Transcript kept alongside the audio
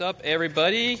What's up,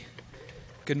 everybody?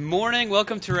 Good morning.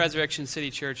 Welcome to Resurrection City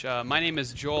Church. My name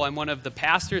is Joel. I'm one of the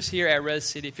pastors here at Res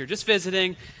City. If you're just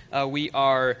visiting, we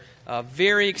are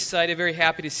very excited, very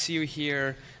happy to see you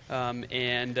here,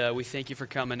 and we thank you for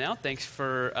coming out. Thanks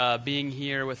for being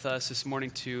here with us this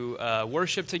morning to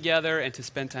worship together and to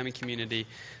spend time in community.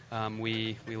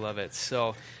 We love it.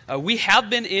 So we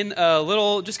have been in a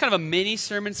little, just kind of a mini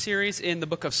sermon series in the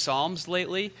book of Psalms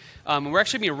lately. We're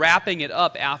actually going to be wrapping it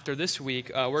up after this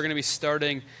week. We're going to be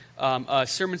starting a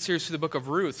sermon series through the book of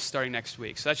Ruth starting next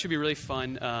week. So that should be really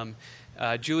fun.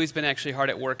 Julie's been actually hard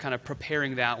at work kind of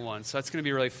preparing that one. So that's going to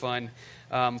be really fun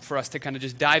for us to kind of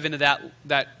just dive into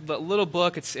that little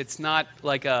book. It's not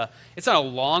a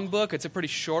long book. It's a pretty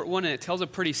short one, and it tells a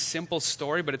pretty simple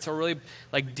story, but it's a really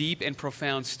deep and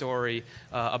profound story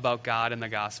about God and the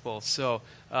gospel. So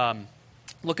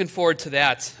looking forward to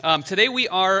that. Today we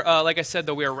are, like I said,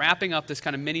 though, we are wrapping up this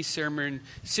kind of mini sermon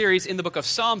series in the book of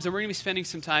Psalms, and we're going to be spending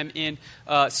some time in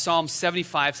Psalm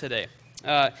 75 today.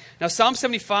 Now, Psalm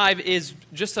 75 is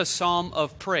just a psalm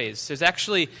of praise. There's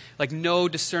actually no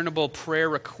discernible prayer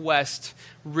request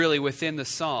really within the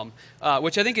psalm,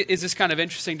 which I think is just kind of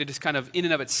interesting to just kind of in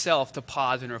and of itself to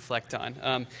pause and reflect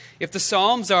on. If the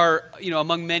Psalms are,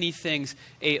 among many things,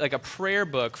 a prayer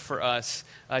book for us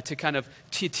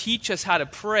to teach us how to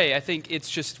pray, I think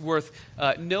it's just worth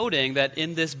noting that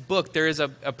in this book there is a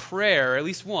prayer, at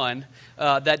least one,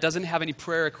 that doesn't have any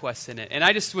prayer requests in it. And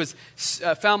I just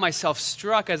found myself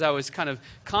struck as I was kind of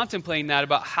contemplating that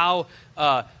about how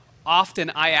often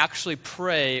I actually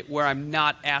pray where I'm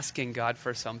not asking God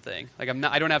for something. I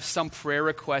don't have some prayer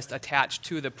request attached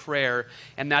to the prayer,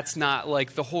 and that's not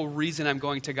the whole reason I'm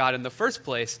going to God in the first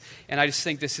place. And I just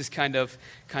think this is kind of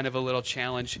a little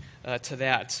challenge to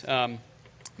that. And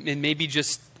maybe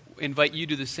just invite you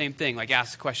to do the same thing.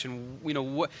 Ask the question,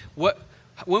 when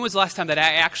was the last time that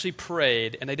I actually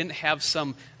prayed and I didn't have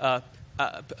some a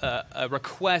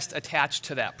request attached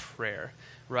to that prayer?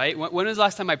 Right? When was the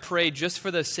last time I prayed just for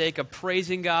the sake of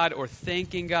praising God or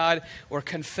thanking God or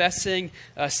confessing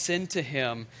sin to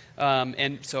Him?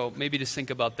 And so maybe just think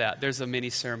about that. There's a mini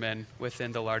sermon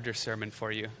within the larger sermon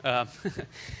for you.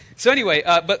 So anyway,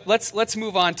 but let's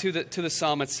move on to the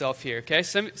psalm itself here. Okay,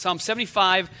 Psalm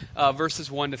 75,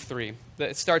 verses 1 to 3.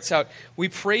 It starts out, "We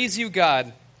praise you,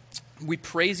 God. We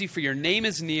praise you, for your name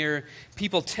is near.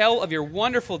 People tell of your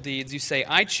wonderful deeds. You say,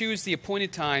 I choose the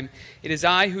appointed time. It is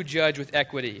I who judge with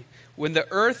equity. When the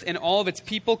earth and all of its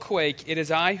people quake, it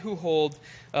is I who hold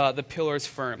the pillars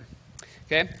firm."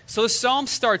 Okay? So the psalm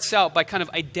starts out by kind of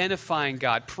identifying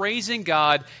God, praising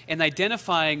God, and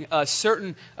identifying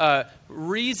certain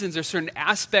reasons or certain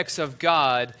aspects of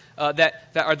God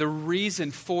that are the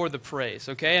reason for the praise,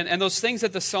 okay? And those things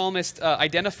that the psalmist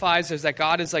identifies is that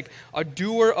God is a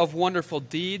doer of wonderful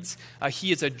deeds.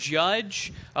 He is a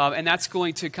judge, and that's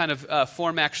going to kind of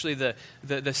form actually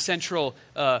the central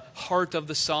heart of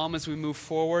the psalm as we move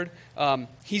forward.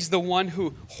 He's the one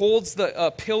who holds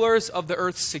the pillars of the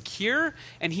earth secure,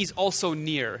 and he's also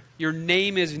near. Your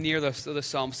name is near, the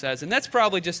psalm says. And that's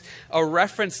probably just a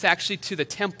reference actually to the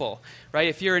temple, right?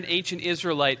 If you're an ancient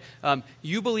Israelite,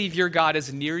 you believe your God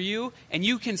is near you, and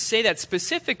you can say that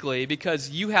specifically because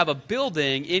you have a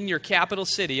building in your capital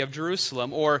city of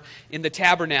Jerusalem, or in the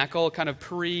tabernacle, kind of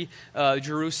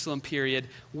pre-Jerusalem period,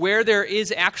 where there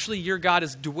is actually your God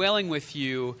is dwelling with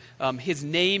you. His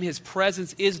name, His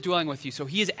presence is dwelling with you. So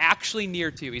He is actually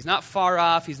near to you. He's not far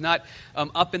off. He's not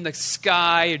up in the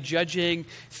sky judging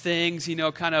things,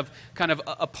 kind of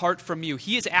apart from you.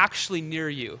 He is actually near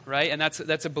you, right? And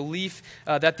that's a belief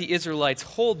that the Israelites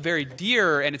hold very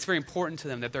dear, and it's very important to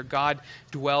them that their God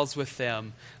dwells with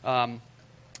them.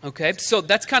 Okay, so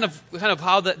that's kind of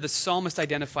how the psalmist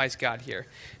identifies God here.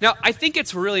 Now, I think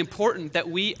it's really important that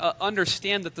we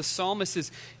understand that the psalmist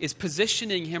is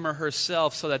positioning him or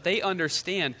herself so that they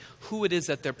understand who it is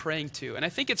that they're praying to. And I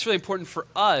think it's really important for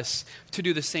us to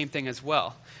do the same thing as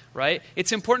well, right?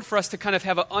 It's important for us to kind of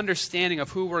have an understanding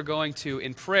of who we're going to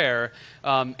in prayer.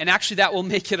 And actually that will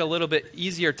make it a little bit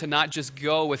easier to not just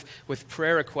go with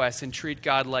prayer requests and treat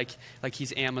God like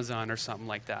He's Amazon or something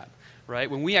like that. Right?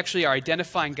 When we actually are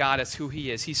identifying God as who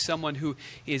He is, He's someone who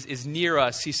is near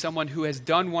us. He's someone who has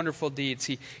done wonderful deeds.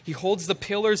 He holds the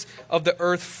pillars of the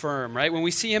earth firm, right? When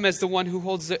we see Him as the one who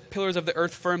holds the pillars of the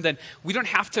earth firm, then we don't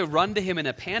have to run to Him in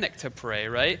a panic to pray,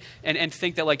 right? And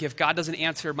think that if God doesn't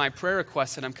answer my prayer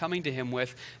request that I'm coming to Him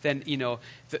with, then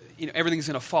everything's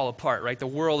going to fall apart, right? The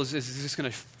world is just going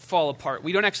to fall apart.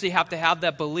 We don't actually have to have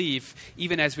that belief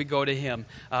even as we go to Him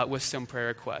with some prayer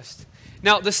request.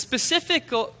 Now, the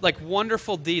specific,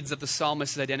 wonderful deeds that the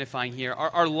psalmist is identifying here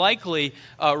are likely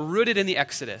rooted in the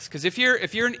Exodus. Because if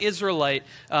you're an Israelite,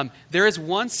 there is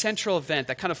one central event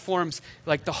that kind of forms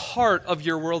like the heart of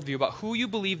your worldview about who you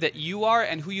believe that you are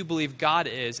and who you believe God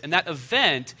is. And that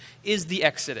event is the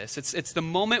Exodus. It's the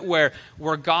moment where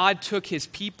God took his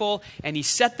people and he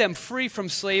set them free from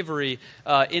slavery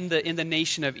in the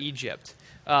nation of Egypt.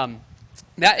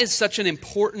 That is such an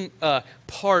important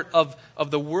part of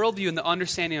the worldview and the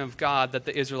understanding of God that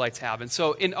the Israelites have. And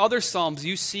so in other Psalms,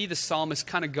 you see the psalmist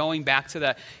kind of going back to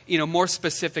that, more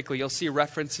specifically. You'll see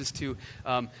references to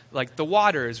like the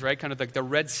waters, right? Kind of like the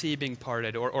Red Sea being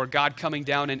parted or God coming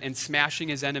down and smashing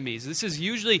his enemies. This is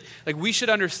usually, like we should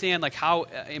understand like how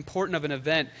important of an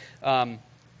event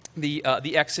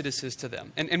the Exodus is to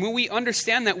them. And when we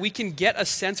understand that, we can get a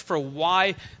sense for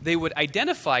why they would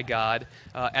identify God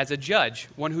as a judge,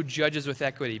 one who judges with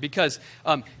equity. Because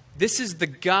this is the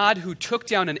God who took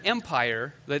down an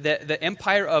empire, the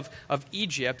empire of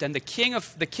Egypt, and the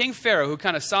king Pharaoh, who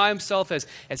kind of saw himself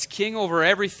as king over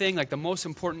everything, like the most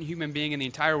important human being in the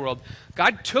entire world.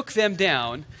 God took them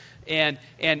down and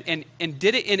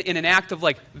did it in an act of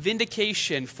like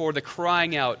vindication for the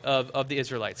crying out of the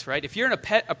Israelites, right? If you're in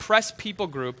a oppressed people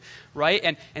group, right,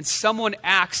 and someone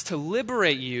acts to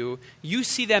liberate you, you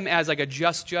see them as like a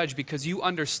just judge because you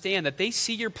understand that they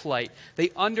see your plight,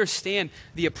 they understand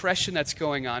the oppression that's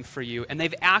going on for you, and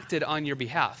they've acted on your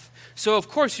behalf. So of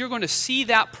course you're going to see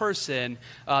that person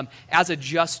as a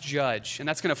just judge, and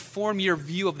that's going to form your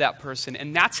view of that person,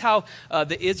 and that's how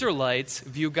the Israelites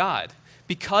view God.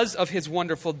 Because of his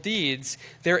wonderful deeds,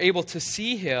 they're able to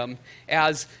see him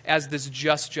as this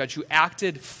just judge who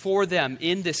acted for them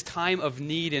in this time of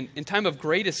need, and in time of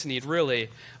greatest need, really,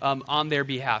 on their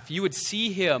behalf. You would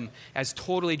see him as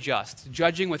totally just.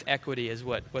 Judging with equity is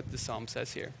what the psalm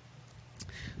says here.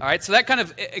 All right, so that kind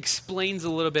of explains a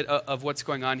little bit of what's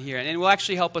going on here, and it will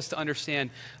actually help us to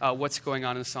understand what's going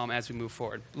on in the psalm as we move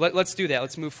forward. Let's do that.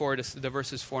 Let's move forward to the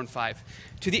verses 4 and 5.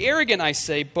 To the arrogant I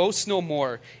say, boast no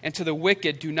more, and to the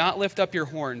wicked, do not lift up your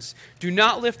horns. Do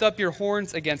not lift up your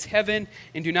horns against heaven,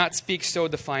 and do not speak so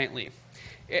defiantly.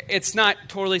 It's not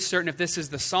totally certain if this is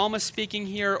the psalmist speaking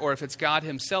here or if it's God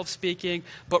himself speaking,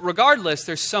 but regardless,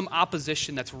 there's some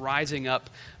opposition that's rising up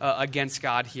against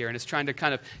God here, and it's trying to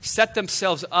kind of set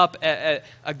themselves up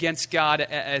against God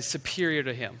as superior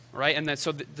to him, right? And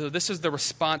so this is the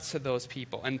response to those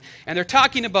people. And they're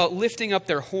talking about lifting up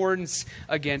their horns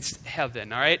against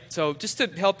heaven, all right? So just to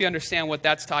help you understand what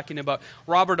that's talking about,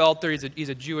 Robert Alter, he's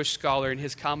a Jewish scholar, in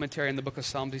his commentary in the book of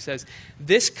Psalms, he says,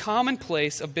 this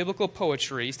commonplace of biblical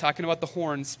poetry, he's talking about the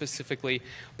horns specifically,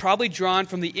 probably drawn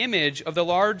from the image of the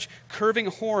large curving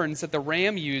horns that the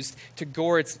ram used to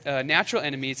gore its natural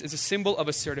enemies, is a symbol of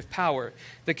assertive power.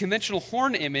 The conventional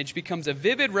horn image becomes a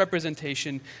vivid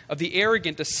representation of the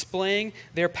arrogant displaying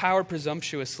their power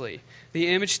presumptuously. The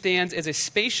image stands as a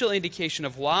spatial indication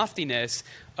of loftiness,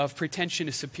 of pretension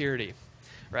to superiority.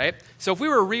 Right? So if we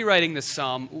were rewriting this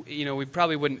psalm, we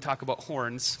probably wouldn't talk about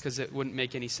horns because it wouldn't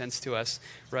make any sense to us,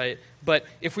 right? But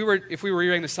if we were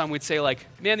rewriting the psalm, we'd say like,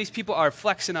 man, these people are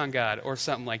flexing on God or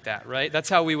something like that, right? That's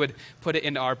how we would put it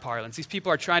into our parlance. These people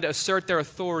are trying to assert their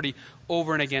authority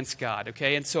over and against God,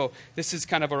 okay? And so this is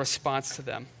kind of a response to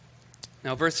them.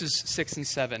 Now verses 6 and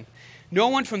 7. No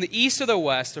one from the east or the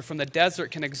west or from the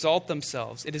desert can exalt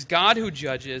themselves. It is God who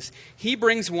judges. He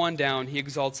brings one down, he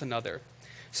exalts another.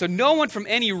 So no one from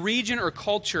any region or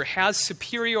culture has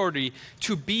superiority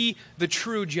to be the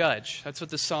true judge. That's what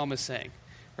the psalm is saying,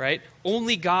 right?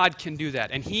 Only God can do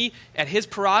that. And he, at his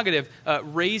prerogative,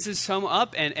 raises some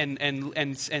up and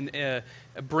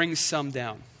brings some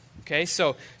down. Okay,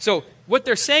 so what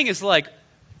they're saying is like,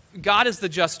 God is the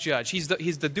just judge. He's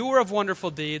the doer of wonderful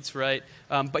deeds, right?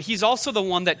 But he's also the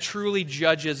one that truly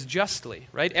judges justly,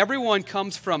 right? Everyone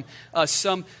comes from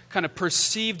some kind of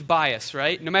perceived bias,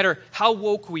 right? No matter how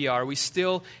woke we are, we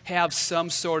still have some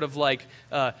sort of like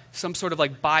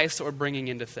bias that we're bringing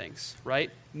into things,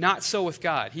 right? Not so with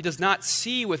God. He does not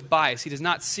see with bias. He does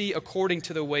not see according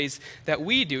to the ways that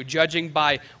we do, judging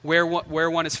by where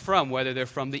one is from, whether they're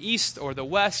from the east or the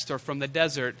west or from the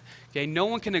desert. Okay, no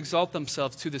one can exalt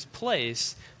themselves to this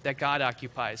place that God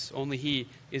occupies. Only he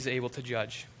is able to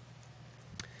judge.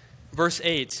 Verse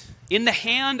 8, in the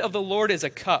hand of the Lord is a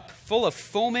cup full of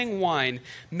foaming wine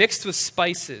mixed with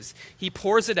spices. He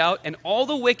pours it out, and all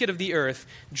the wicked of the earth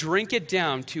drink it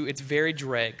down to its very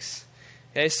dregs.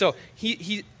 Okay, so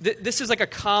this is like a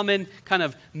common kind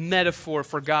of metaphor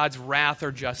for God's wrath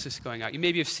or justice going out. You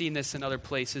maybe have seen this in other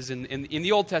places, in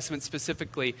the Old Testament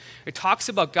specifically. It talks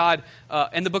about God,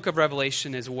 in the book of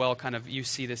Revelation as well, kind of you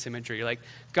see this imagery. Like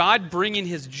God bringing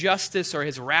his justice or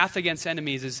his wrath against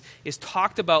enemies is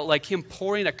talked about like him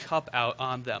pouring a cup out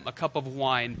on them, a cup of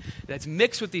wine that's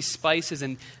mixed with these spices,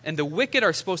 and the wicked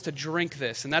are supposed to drink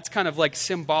this. And that's kind of like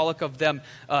symbolic of them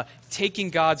taking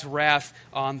God's wrath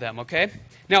on them, okay?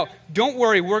 Now, don't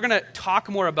worry, we're going to talk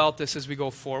more about this as we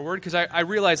go forward, because I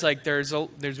realize like there's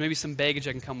maybe some baggage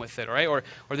that can come with it, all right? Or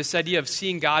this idea of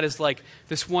seeing God as like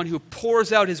this one who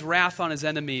pours out his wrath on his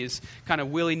enemies kind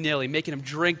of willy-nilly, making them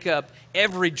drink up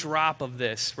every drop of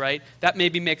this, right? That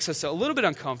maybe makes us a little bit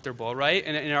uncomfortable, right?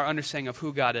 In our understanding of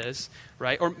who God is,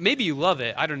 right? Or maybe you love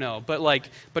it, I don't know.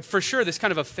 But for sure, this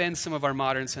kind of offends some of our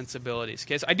modern sensibilities,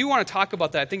 okay? So I do want to talk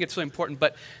about that. I think it's really important,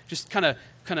 but just kind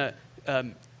of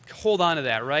hold on to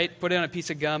that, right? Put it on a piece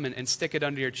of gum and stick it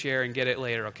under your chair and get it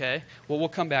later, okay? Well, we'll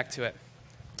come back to it.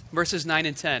 Verses 9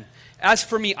 and 10. As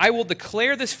for me, I will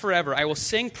declare this forever. I will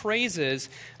sing praises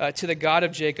to the God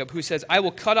of Jacob, who says, I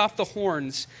will cut off the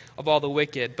horns of all the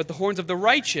wicked, but the horns of the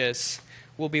righteous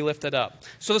will be lifted up.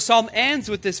 So the psalm ends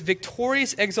with this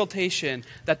victorious exultation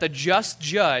that the just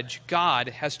judge, God,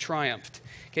 has triumphed.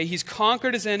 Okay, he's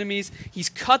conquered his enemies. He's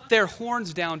cut their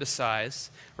horns down to size,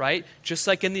 right? Just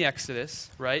like in the Exodus,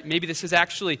 right? Maybe this is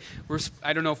actually,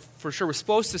 I don't know for sure, we're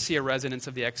supposed to see a resonance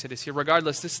of the Exodus here.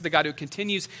 Regardless, this is the God who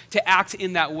continues to act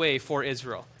in that way for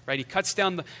Israel, right? He cuts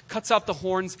off the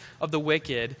horns of the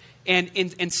wicked, and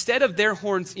instead of their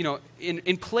horns,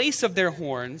 in place of their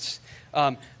horns,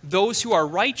 those who are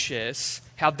righteous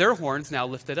have their horns now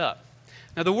lifted up.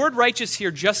 Now, the word righteous here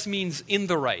just means in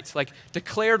the right, like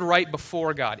declared right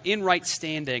before God, in right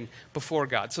standing before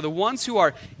God. So the ones who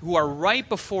are right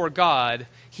before God,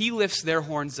 he lifts their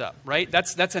horns up, right?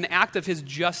 That's an act of his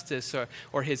justice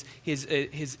or his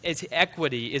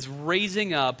equity is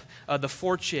raising up the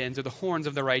fortunes or the horns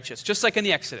of the righteous, just like in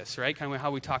the Exodus, right? Kind of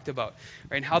how we talked about,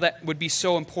 right? And how that would be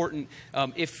so important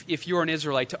if you're an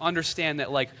Israelite to understand that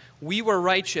like we were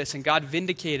righteous and God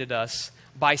vindicated us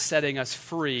by setting us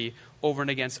free over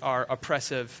and against our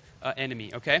oppressive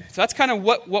enemy, okay? So that's kind of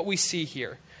what we see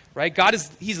here, right?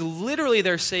 He's literally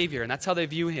their Savior, and that's how they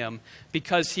view him,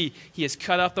 because he has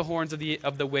cut off the horns of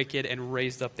the wicked and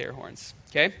raised up their horns,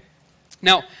 okay?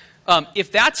 Now,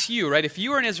 if that's you, right, if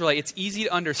you are an Israelite, it's easy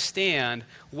to understand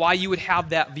why you would have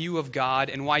that view of God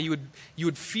and why you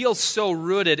would feel so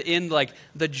rooted in like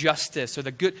the justice or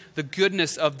the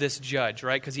goodness of this judge,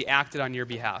 right? Because he acted on your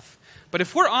behalf. But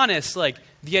if we're honest, like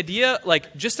the idea,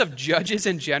 like just of judges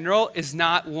in general, is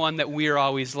not one that we're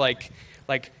always like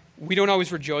we don't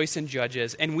always rejoice in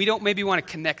judges, and we don't maybe want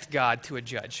to connect God to a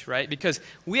judge, right? Because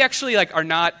we actually like are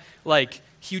not like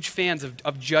huge fans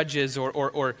of judges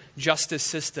or justice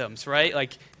systems, right?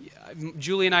 Like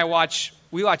Julie and I watch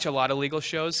a lot of legal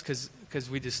shows because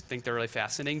we just think they're really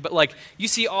fascinating. But like you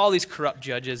see all these corrupt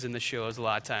judges in the shows a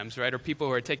lot of times, right? Or people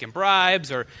who are taking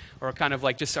bribes or kind of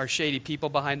like just are shady people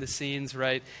behind the scenes,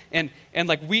 right? And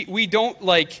like we don't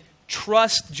like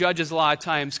trust judges a lot of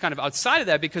times kind of outside of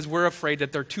that because we're afraid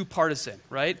that they're too partisan,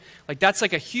 right? Like that's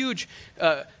like a huge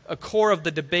a core of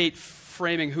the debate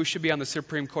framing who should be on the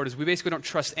Supreme Court is we basically don't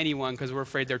trust anyone because we're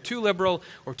afraid they're too liberal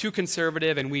or too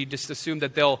conservative, and we just assume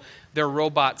that they're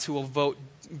robots who will vote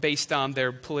based on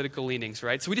their political leanings,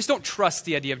 right? So we just don't trust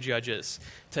the idea of judges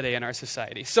today in our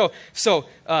society. So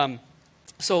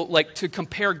like to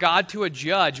compare God to a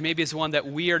judge maybe is one that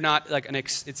we are not like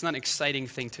it's not an exciting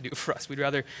thing to do for us. We'd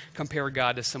rather compare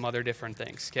God to some other different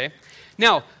things, okay?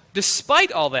 Now,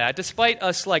 despite all that, despite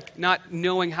us like not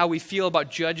knowing how we feel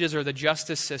about judges or the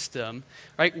justice system,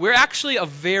 right? We're actually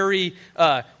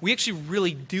we actually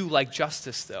really do like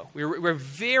justice, though. We're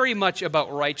very much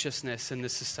about righteousness in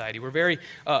this society. We're very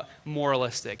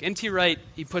moralistic. N.T. Wright,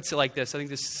 he puts it like this. I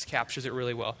think this captures it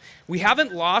really well. We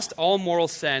haven't lost all moral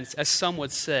sense, as some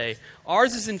would say.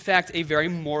 Ours is, in fact, a very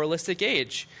moralistic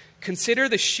age. Consider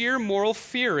the sheer moral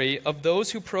fury of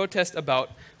those who protest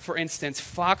about, for instance,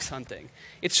 fox hunting.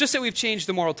 It's just that we've changed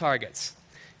the moral targets.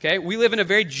 Okay? We live in a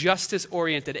very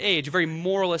justice-oriented age, a very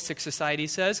moralistic society, he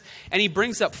says. And he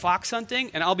brings up fox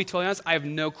hunting, and I'll be totally honest, I have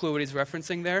no clue what he's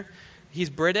referencing there. He's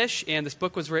British, and this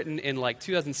book was written in like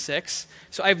 2006,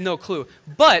 so I have no clue.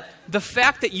 But the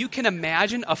fact that you can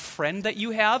imagine a friend that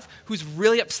you have who's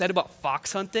really upset about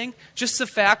fox hunting, just the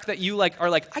fact that you like are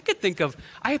like,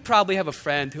 I probably have a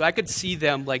friend who I could see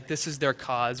them like this is their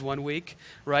cause one week,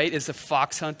 right, is the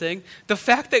fox hunting. The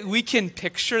fact that we can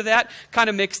picture that kind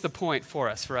of makes the point for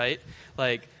us, right?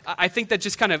 Like, I think that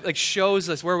just kind of like shows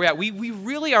us where we're at. We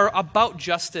really are about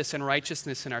justice and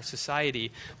righteousness in our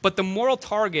society, but the moral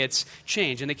targets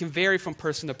change, and they can vary from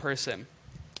person to person.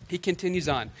 He continues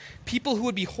on. People who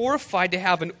would be horrified to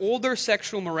have an older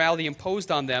sexual morality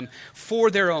imposed on them for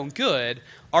their own good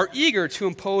are eager to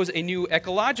impose a new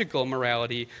ecological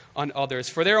morality on others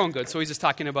for their own good. So he's just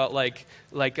talking about like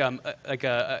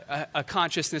a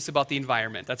consciousness about the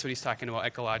environment. That's what he's talking about,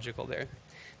 ecological there.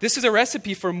 This is a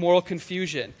recipe for moral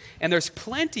confusion, and there's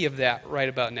plenty of that right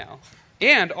about now.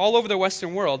 And all over the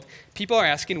Western world, people are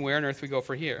asking where on earth we go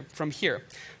from here.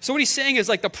 So what he's saying is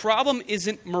like the problem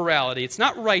isn't morality, it's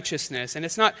not righteousness, and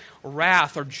it's not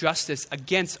wrath or justice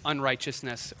against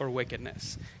unrighteousness or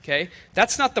wickedness. Okay?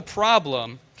 That's not the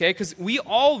problem, okay? Because we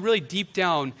all really deep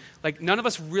down, like none of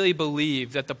us really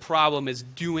believe that the problem is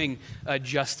doing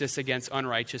justice against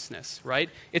unrighteousness,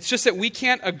 right? It's just that we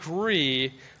can't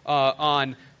agree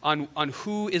on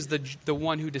who is the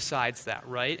one who decides that,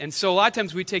 right? And so a lot of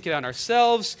times we take it on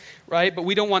ourselves, right? But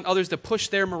we don't want others to push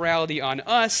their morality on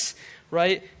us,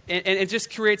 right? And it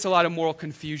just creates a lot of moral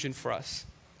confusion for us,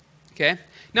 okay?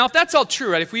 Now, if that's all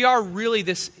true, right? If we are really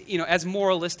this, as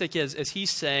moralistic as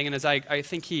he's saying, and as I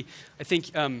think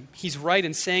he's right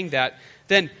in saying that,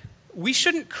 then we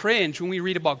shouldn't cringe when we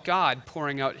read about God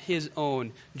pouring out his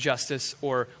own justice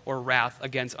or wrath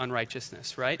against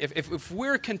unrighteousness, right? If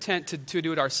we're content to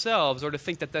do it ourselves or to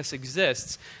think that this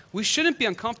exists, we shouldn't be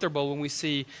uncomfortable when we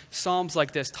see Psalms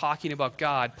like this talking about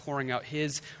God pouring out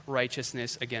his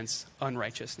righteousness against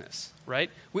unrighteousness,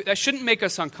 right? That shouldn't make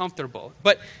us uncomfortable.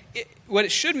 But what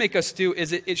it should make us do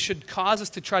is it should cause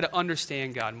us to try to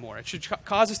understand God more. It should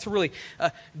cause us to really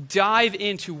dive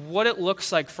into what it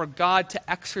looks like for God to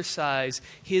exercise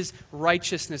his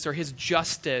righteousness or his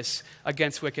justice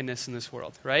against wickedness in this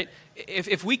world, right?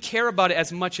 If we care about it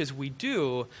as much as we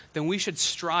do, then we should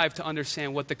strive to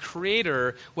understand what the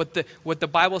Creator, what the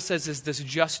Bible says is this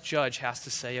just judge has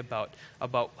to say about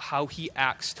how he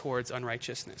acts towards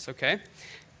unrighteousness, okay?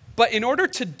 But in order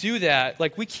to do that,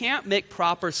 like we can't make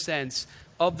proper sense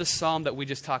of the psalm that we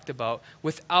just talked about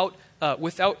without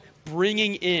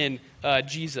bringing in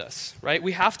Jesus, right?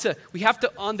 We have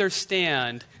to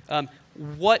understand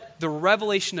what the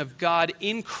revelation of God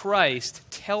in Christ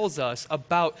tells us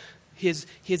about his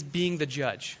being the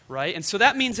judge, right? And so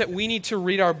that means that we need to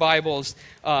read our Bibles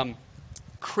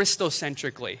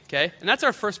Christocentrically, okay? And that's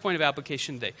our first point of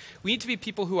application today. We need to be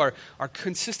people who are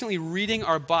consistently reading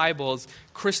our Bibles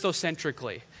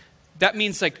Christocentrically. That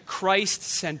means like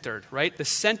Christ-centered, right? The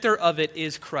center of it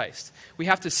is Christ. We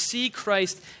have to see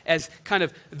Christ as kind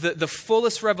of the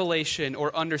fullest revelation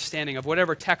or understanding of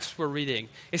whatever text we're reading,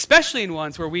 especially in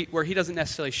ones where he doesn't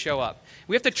necessarily show up.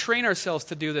 We have to train ourselves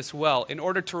to do this well in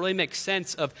order to really make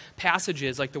sense of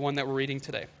passages like the one that we're reading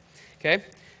today, okay?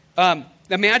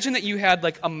 Imagine that you had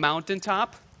like a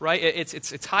mountaintop, right?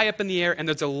 It's high up in the air, and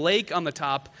there's a lake on the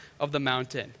top of the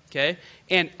mountain, okay?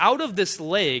 And out of this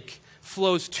lake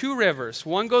flows two rivers.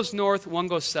 One goes north, one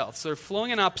goes south. So they're flowing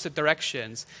in opposite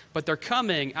directions, but they're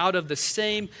coming out of the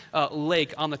same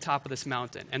lake on the top of this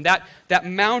mountain. And that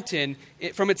mountain,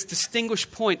 from its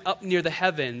distinguished point up near the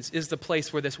heavens, is the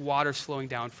place where this water's flowing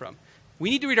down from. We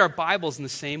need to read our Bibles in the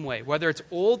same way. Whether it's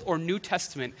Old or New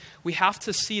Testament, we have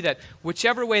to see that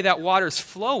whichever way that water's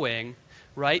flowing,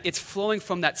 right, it's flowing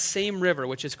from that same river,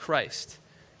 which is Christ.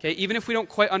 Okay, even if we don't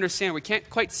quite understand, we can't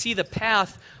quite see the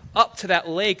path up to that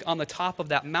lake on the top of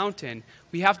that mountain,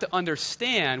 we have to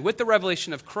understand with the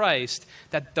revelation of Christ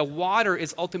that the water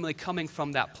is ultimately coming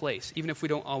from that place, even if we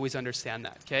don't always understand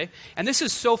that, okay? And this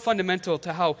is so fundamental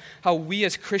to how we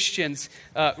as Christians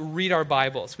read our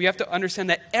Bibles. We have to understand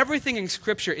that everything in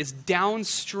Scripture is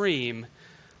downstream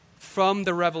from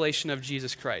the revelation of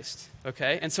Jesus Christ,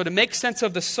 okay? And so to make sense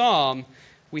of the psalm,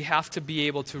 we have to be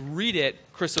able to read it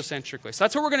Christocentrically. So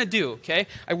that's what we're going to do, okay?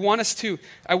 I want us to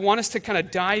kind of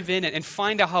dive in and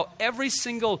find out how every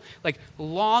single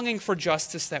longing for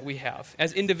justice that we have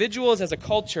as individuals, as a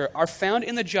culture, are found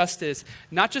in the justice,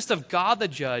 not just of God the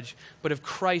judge, but of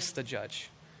Christ the judge,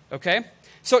 okay?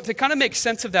 So to kind of make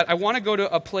sense of that, I want to go to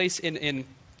a place in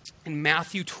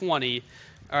Matthew 20,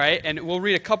 all right? And we'll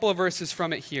read a couple of verses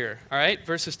from it here, all right?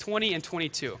 Verses 20 and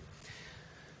 22.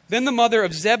 Then the mother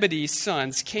of Zebedee's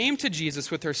sons came to Jesus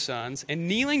with her sons, and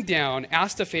kneeling down,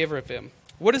 asked a favor of him.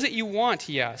 "What is it you want?"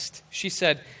 he asked. She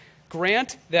said,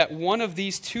 "Grant that one of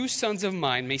these two sons of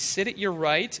mine may sit at your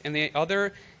right and the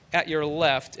other at your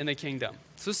left in the kingdom."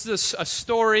 So this is a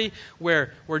story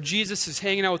where Jesus is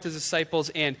hanging out with his disciples,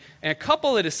 and a couple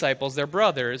of the disciples, their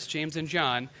brothers, James and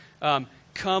John,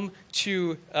 come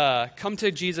to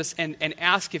Jesus and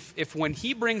ask if when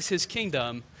he brings his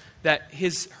kingdom, that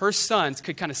her sons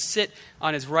could kind of sit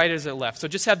on his right or his left. So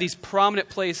just have these prominent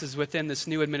places within this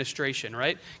new administration,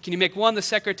 right? Can you make one the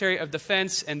Secretary of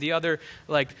Defense and the other,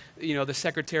 the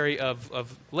Secretary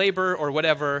of Labor or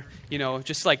whatever,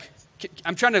 just like,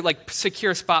 I'm trying to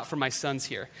secure a spot for my sons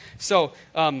here. So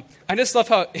I just love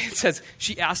how it says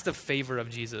she asked a favor of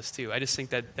Jesus too. I just think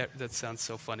that sounds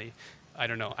so funny. I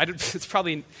don't know. It's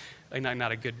probably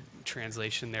not a good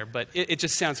translation there, but it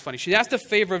just sounds funny. She asked a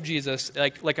favor of Jesus,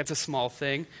 like it's a small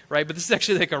thing, right? But this is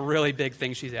actually a really big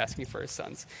thing she's asking for her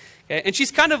sons. Okay? And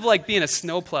she's kind of like being a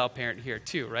snowplow parent here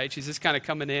too, right? She's just kind of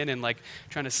coming in and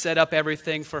trying to set up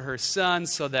everything for her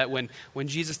sons so that when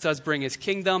Jesus does bring his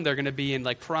kingdom, they're going to be in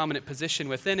prominent position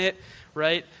within it,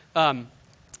 right? So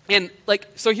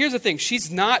here's the thing.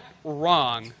 She's not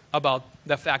wrong about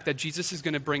the fact that Jesus is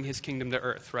going to bring his kingdom to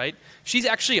earth, right? She's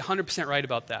actually 100% right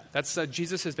about that.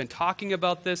 Jesus has been talking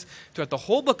about this throughout the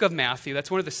whole book of Matthew. That's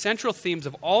one of the central themes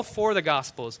of all four of the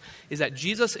Gospels, is that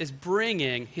Jesus is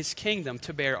bringing his kingdom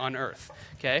to bear on earth,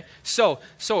 okay? So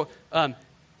the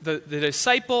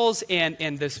disciples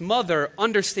and this mother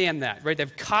understand that, right?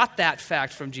 They've caught that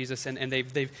fact from Jesus, and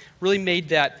they've really made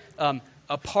that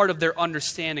a part of their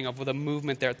understanding of the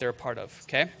movement that they're a part of,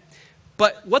 okay?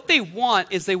 But what they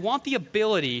want is they want the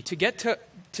ability to get to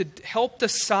help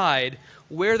decide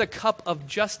where the cup of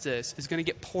justice is going to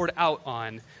get poured out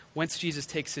on once Jesus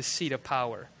takes his seat of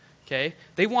power, okay?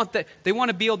 They want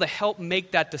to be able to help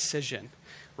make that decision,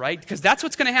 right? Because that's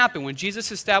what's going to happen when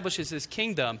Jesus establishes his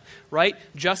kingdom, right?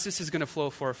 Justice is going to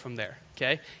flow forth from there,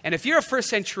 okay? And if you're a first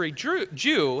century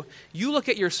Jew, you look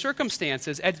at your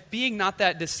circumstances as being not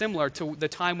that dissimilar to the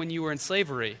time when you were in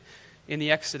slavery in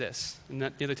the Exodus, and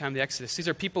the other time of the Exodus. These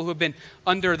are people who have been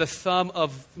under the thumb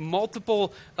of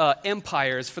multiple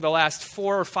empires for the last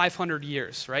 400 or 500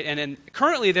 years, right? And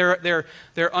currently they're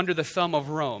under the thumb of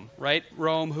Rome, right?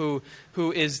 Rome,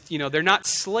 who is, they're not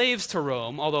slaves to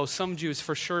Rome, although some Jews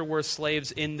for sure were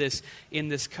slaves in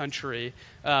this country.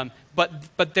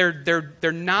 But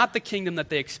they're not the kingdom that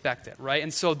they expected, right?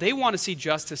 And so they want to see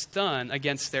justice done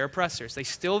against their oppressors.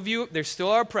 They're still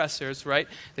our oppressors, right?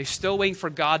 They're still waiting for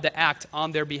God to act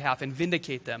on their behalf and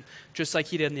vindicate them, just like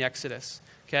he did in the Exodus.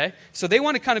 Okay? So they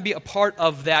want to kind of be a part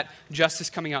of that justice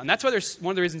coming out. And that's why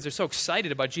one of the reasons they're so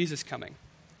excited about Jesus coming.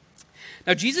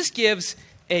 Now, Jesus gives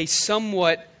a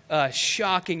somewhat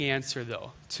shocking answer,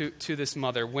 though, to this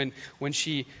mother when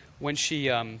she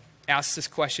asks this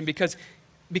question, because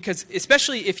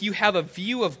especially if you have a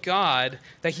view of God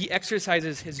that he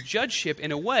exercises his judgeship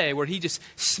in a way where he just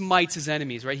smites his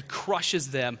enemies, right? He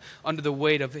crushes them under the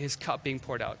weight of his cup being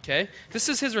poured out, okay? This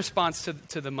is his response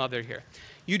to the mother here.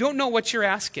 You don't know what you're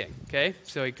asking, okay?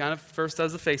 So he kind of first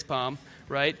does the face palm,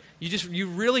 right?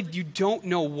 You don't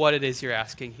know what it is you're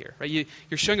asking here, right?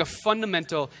 You're showing a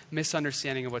fundamental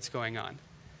misunderstanding of what's going on.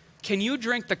 Can you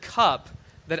drink the cup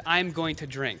that I'm going to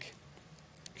drink?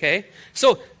 Okay?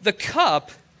 So the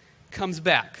cup comes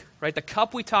back, right? The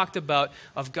cup we talked about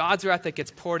of God's wrath that gets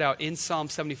poured out in Psalm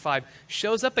 75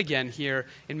 shows up again here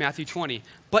in Matthew 20.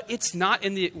 But it's not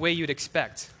in the way you'd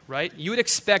expect, right? You would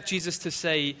expect Jesus to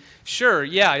say, sure,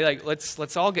 yeah,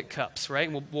 let's all get cups, right?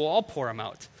 And we'll all pour them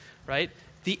out, right?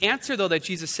 The answer, though, that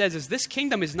Jesus says is this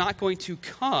kingdom is not going to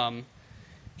come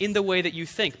in the way that you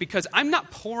think, because I'm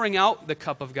not pouring out the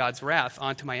cup of God's wrath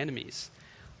onto my enemies.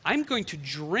 I'm going to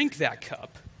drink that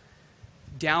cup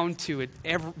down to its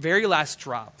very last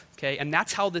drop, okay? And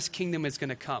that's how this kingdom is going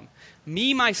to come.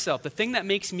 Me, myself, the thing that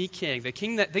makes me king, the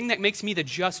thing that makes me the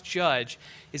just judge,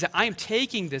 is that I am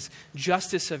taking this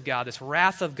justice of God, this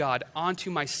wrath of God, onto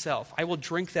myself. I will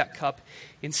drink that cup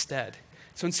instead.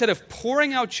 So instead of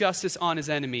pouring out justice on his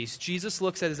enemies, Jesus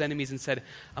looks at his enemies and said,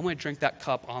 I'm going to drink that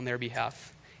cup on their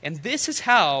behalf. And this is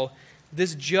how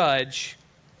this judge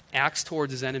acts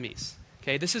towards his enemies.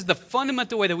 Okay, this is the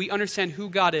fundamental way that we understand who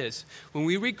God is. When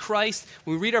we read Christ,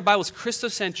 when we read our Bibles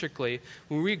Christocentrically,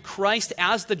 when we read Christ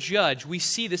as the judge, we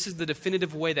see this is the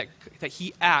definitive way that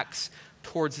he acts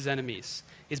towards his enemies,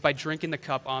 is by drinking the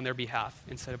cup on their behalf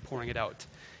instead of pouring it out,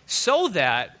 so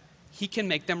that he can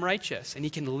make them righteous and he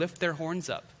can lift their horns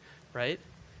up, right?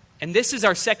 And this is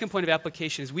our second point of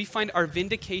application, is we find our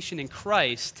vindication in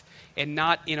Christ and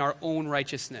not in our own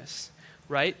righteousness.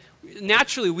 Right?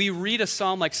 Naturally, we read a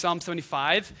psalm like Psalm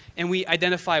 75, and we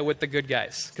identify with the good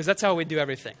guys, because that's how we do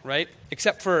everything, right?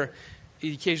 Except for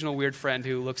the occasional weird friend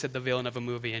who looks at the villain of a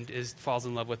movie and falls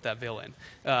in love with that villain,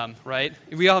 right?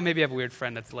 We all maybe have a weird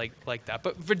friend that's like that.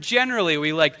 But for generally,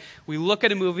 we look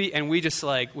at a movie and we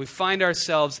find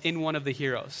ourselves in one of the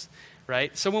heroes,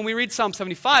 right? So when we read Psalm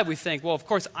 75, we think, well, of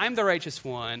course, I'm the righteous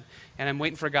one, and I'm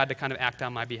waiting for God to kind of act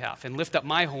on my behalf and lift up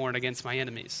my horn against my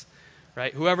enemies.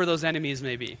 Right? Whoever those enemies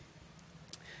may be.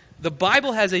 The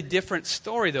Bible has a different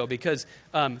story, though, because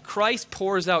Christ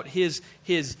pours out he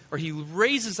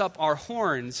raises up our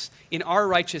horns in our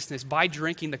righteousness by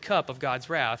drinking the cup of God's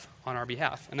wrath on our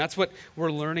behalf. And that's what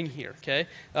we're learning here, okay?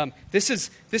 This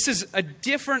is a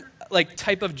different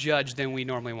type of judge than we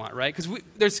normally want, right? Because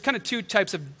there's kind of two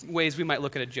types of ways we might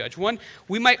look at a judge. One,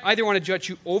 we might either want a judge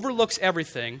who overlooks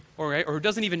everything, or who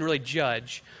doesn't even really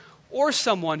judge, or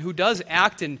someone who does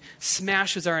act and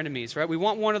smashes our enemies, right? We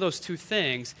want one of those two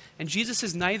things, and Jesus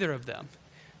is neither of them,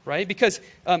 right? Because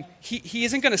he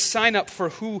isn't going to sign up for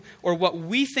who or what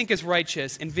we think is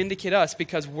righteous and vindicate us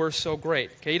because we're so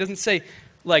great, okay? He doesn't say,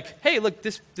 hey, look,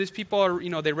 these people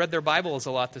are, they read their Bibles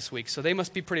a lot this week, so they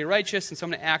must be pretty righteous, and so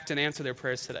I'm going to act and answer their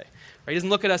prayers today, right? He doesn't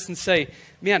look at us and say,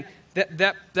 man,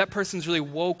 that person's really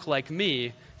woke like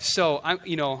me, so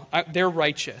they're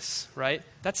righteous, right?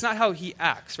 That's not how he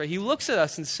acts, right? He looks at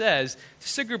us and says,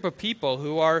 "This is a group of people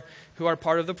who are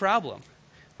part of the problem,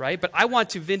 right? But I want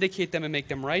to vindicate them and make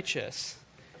them righteous,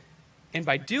 and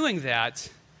by doing that,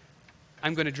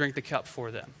 I'm going to drink the cup for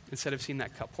them instead of seeing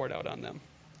that cup poured out on them."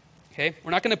 Okay,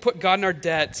 we're not going to put God in our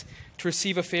debt to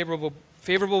receive a favorable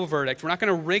verdict. We're not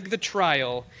going to rig the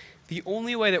trial. The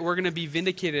only way that we're going to be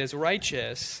vindicated as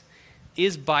righteous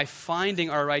is by finding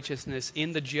our righteousness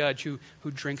in the judge who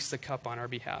drinks the cup on our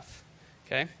behalf.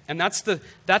 Okay? And that's the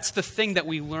thing that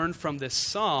we learn from this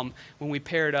psalm when we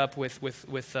pair it up with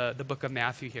the book of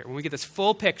Matthew here. When we get this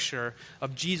full picture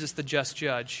of Jesus, the just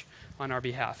judge, on our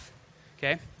behalf.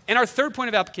 Okay? And our third point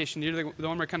of application, the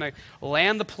one we're kind of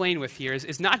land the plane with here,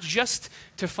 is not just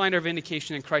to find our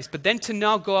vindication in Christ, but then to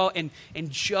now go out and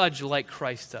judge like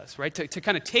Christ does, right? To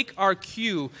kind of take our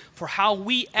cue for how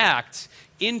we act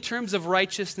in terms of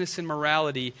righteousness and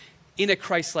morality in a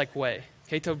Christ-like way.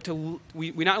 Okay,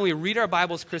 we not only read our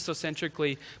Bibles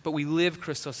Christocentrically, but we live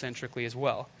Christocentrically as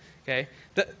well. Okay,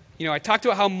 I talked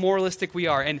about how moralistic we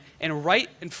are, and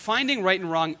finding right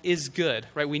and wrong is good,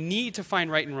 right? We need to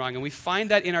find right and wrong, and we find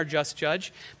that in our just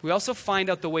judge. But we also find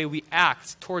out the way we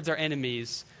act towards our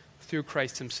enemies through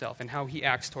Christ himself and how he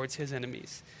acts towards his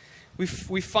enemies. We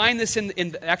find this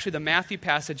in actually the Matthew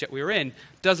passage that we were in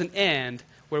doesn't end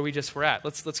where we just were at.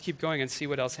 Let's keep going and see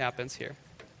what else happens here.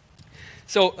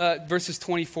 So verses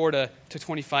 24 to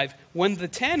 25, when the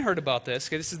 10 heard about this,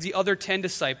 okay, this is the other 10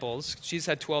 disciples. Jesus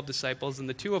had 12 disciples, and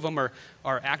the two of them are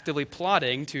actively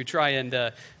plotting to try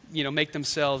and make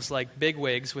themselves like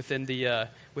bigwigs within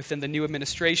the new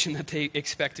administration that they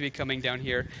expect to be coming down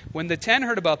here. When the 10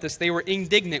 heard about this, they were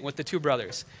indignant with the two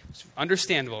brothers. It's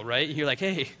understandable, right? You're like,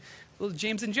 hey, well,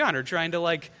 James and John are trying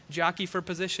to jockey for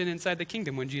position inside the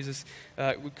kingdom when Jesus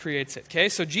creates it. Okay,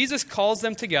 so Jesus calls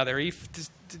them together. He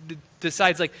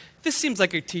decides this seems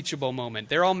like a teachable moment.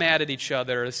 They're all mad at each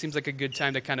other. It seems like a good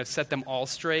time to kind of set them all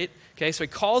straight. Okay, so he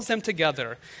calls them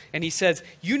together and he says,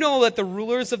 "You know that the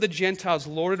rulers of the Gentiles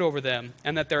lord it over them,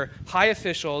 and that their high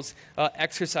officials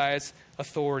exercise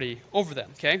authority over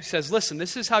them." Okay, he says, listen,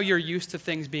 this is how you're used to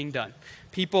things being done.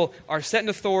 People are set in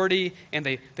authority, and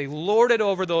they lord it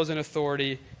over those in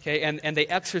authority, okay, and they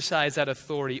exercise that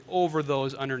authority over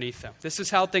those underneath them. This is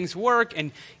how things work,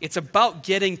 and it's about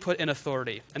getting put in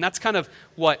authority. And that's kind of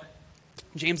what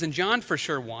James and John for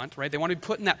sure want, right? They want to be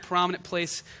put in that prominent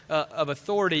place of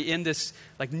authority in this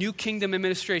new kingdom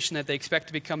administration that they expect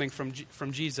to be coming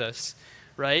from Jesus,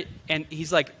 right? And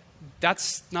he's like,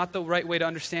 that's not the right way to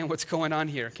understand what's going on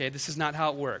here, okay? This is not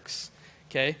how it works.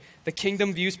 Okay? The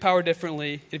kingdom views power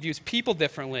differently, it views people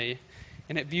differently,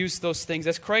 and it views those things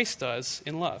as Christ does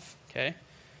in love. Okay?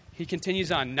 He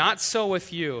continues on, "Not so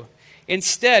with you.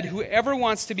 Instead, whoever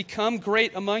wants to become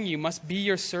great among you must be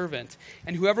your servant,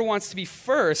 and whoever wants to be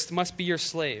first must be your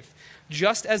slave.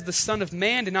 Just as the Son of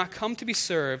Man did not come to be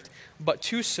served, but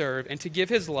to serve, and to give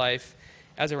his life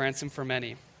as a ransom for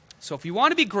many." So if you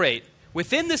want to be great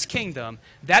within this kingdom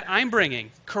that I'm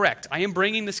bringing, correct, I am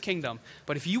bringing this kingdom.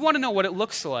 But if you want to know what it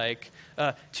looks like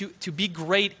to be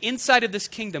great inside of this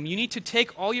kingdom, you need to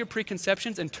take all your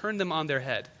preconceptions and turn them on their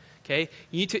head. Okay?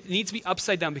 It needs to be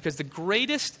upside down, because the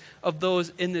greatest of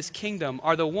those in this kingdom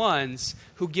are the ones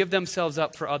who give themselves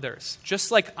up for others,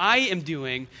 just like I am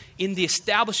doing in the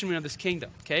establishment of this kingdom.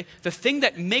 Okay? The thing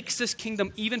that makes this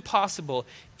kingdom even possible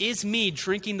is me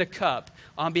drinking the cup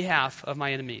on behalf of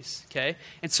my enemies. Okay?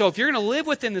 And so if you're going to live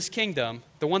within this kingdom,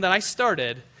 the one that I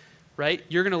started, right,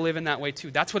 you're going to live in that way too.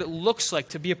 That's what it looks like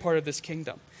to be a part of this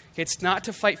kingdom. Okay, it's not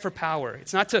to fight for power.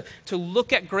 It's not to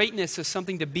look at greatness as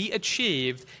something to be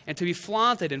achieved and to be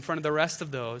flaunted in front of the rest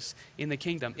of those in the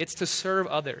kingdom. It's to serve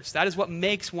others. That is what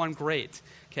makes one great.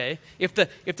 Okay? If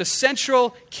the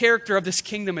central character of this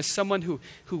kingdom is someone who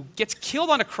gets killed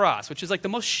on a cross, which is like the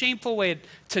most shameful way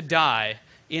to die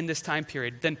in this time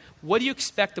period, then what do you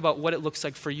expect about what it looks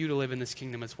like for you to live in this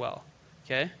kingdom as well?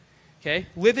 Okay?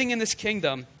 Living in this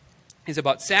kingdom is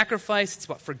about sacrifice, it's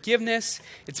about forgiveness,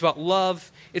 it's about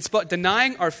love, it's about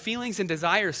denying our feelings and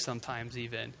desires sometimes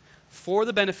even for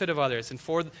the benefit of others and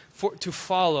to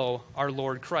follow our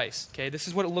Lord Christ. Okay? This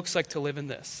is what it looks like to live in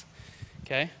this.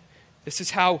 Okay? This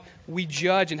is how we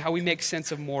judge and how we make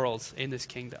sense of morals in this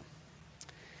kingdom.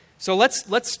 So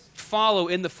let's follow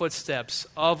in the footsteps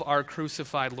of our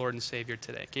crucified Lord and Savior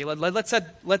today. Okay, let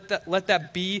that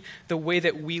be the way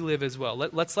that we live as well.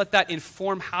 Let's let that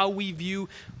inform how we view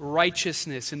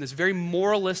righteousness in this very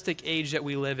moralistic age that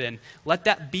we live in. Let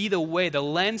that be the way, the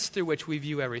lens through which we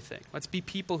view everything. Let's be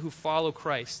people who follow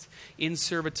Christ in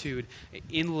servitude,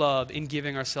 in love, in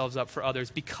giving ourselves up for others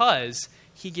because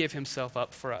he gave himself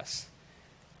up for us.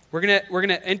 We're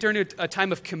gonna enter into a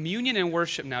time of communion and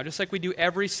worship now, just like we do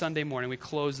every Sunday morning. We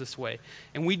close this way.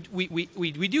 And we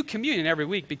do communion every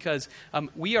week because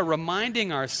we are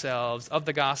reminding ourselves of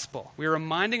the gospel. We are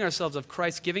reminding ourselves of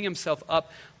Christ giving himself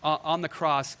up on the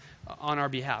cross on our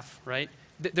behalf, right?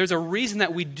 There's a reason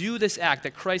that we do this act,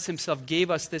 that Christ himself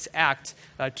gave us this act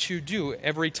to do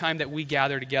every time that we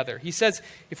gather together. He says,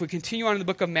 if we continue on in the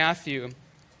book of Matthew,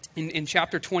 in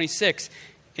chapter 26,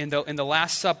 in the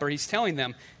Last Supper, he's telling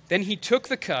them, then he took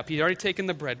the cup, he'd already taken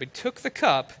the bread, but he took the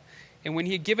cup, and when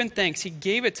he had given thanks, he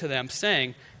gave it to them,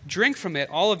 saying, drink from it,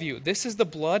 all of you. This is the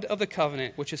blood of the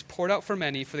covenant, which is poured out for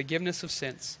many for the forgiveness of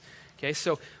sins. Okay,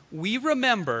 so we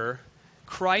remember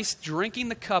Christ drinking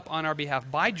the cup on our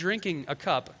behalf by drinking a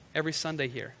cup every Sunday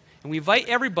here. And we invite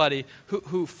everybody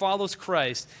who follows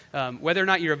Christ, whether or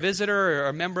not you're a visitor or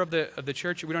a member of the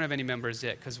church. We don't have any members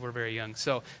yet because we're very young.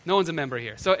 So no one's a member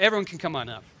here. So everyone can come on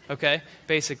up, okay?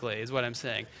 Basically is what I'm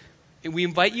saying. And we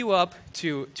invite you up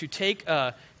to take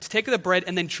the bread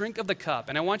and then drink of the cup.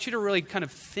 And I want you to really kind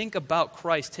of think about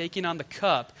Christ taking on the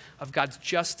cup of God's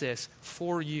justice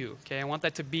for you, okay? I want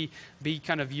that to be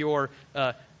kind of your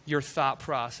thought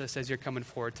process as you're coming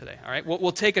forward today. All right,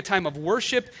 we'll take a time of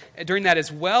worship during that as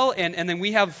well, and then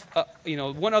we have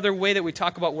one other way that we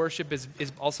talk about worship is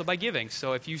also by giving.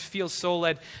 So if you feel so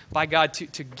led by God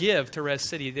to give to Res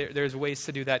City, there's ways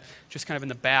to do that just kind of in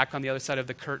the back on the other side of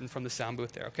the curtain from the sound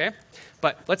booth there. Okay,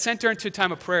 but let's enter into a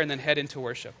time of prayer and then head into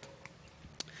worship.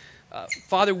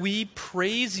 Father, we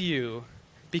praise you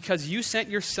because you sent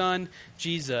your son,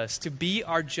 Jesus, to be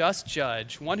our just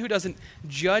judge, one who doesn't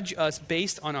judge us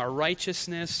based on our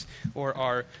righteousness or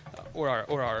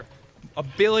our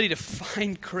ability to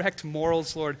find correct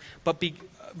morals, Lord, but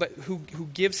who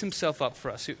gives himself up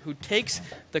for us, who takes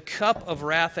the cup of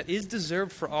wrath that is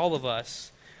deserved for all of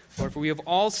us. Lord, for we have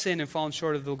all sinned and fallen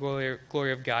short of the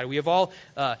glory of God. We have all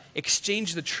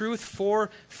exchanged the truth for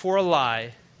a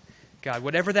lie. God,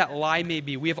 whatever that lie may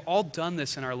be, we have all done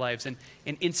this in our lives. And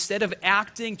instead of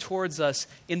acting towards us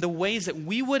in the ways that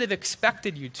we would have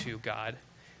expected you to, God,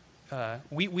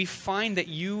 we find that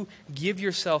you give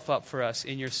yourself up for us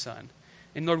in your Son.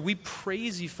 And Lord, we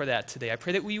praise you for that today. I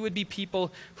pray that we would be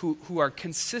people who are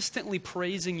consistently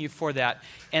praising you for that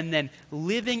and then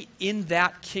living in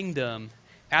that kingdom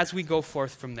as we go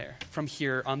forth from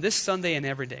here on this Sunday and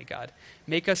every day, God.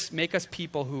 Make us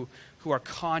people who are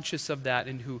conscious of that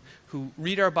and who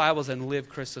read our Bibles and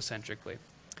live Christocentrically.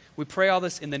 We pray all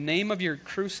this in the name of your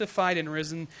crucified and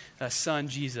risen Son,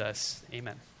 Jesus.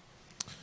 Amen.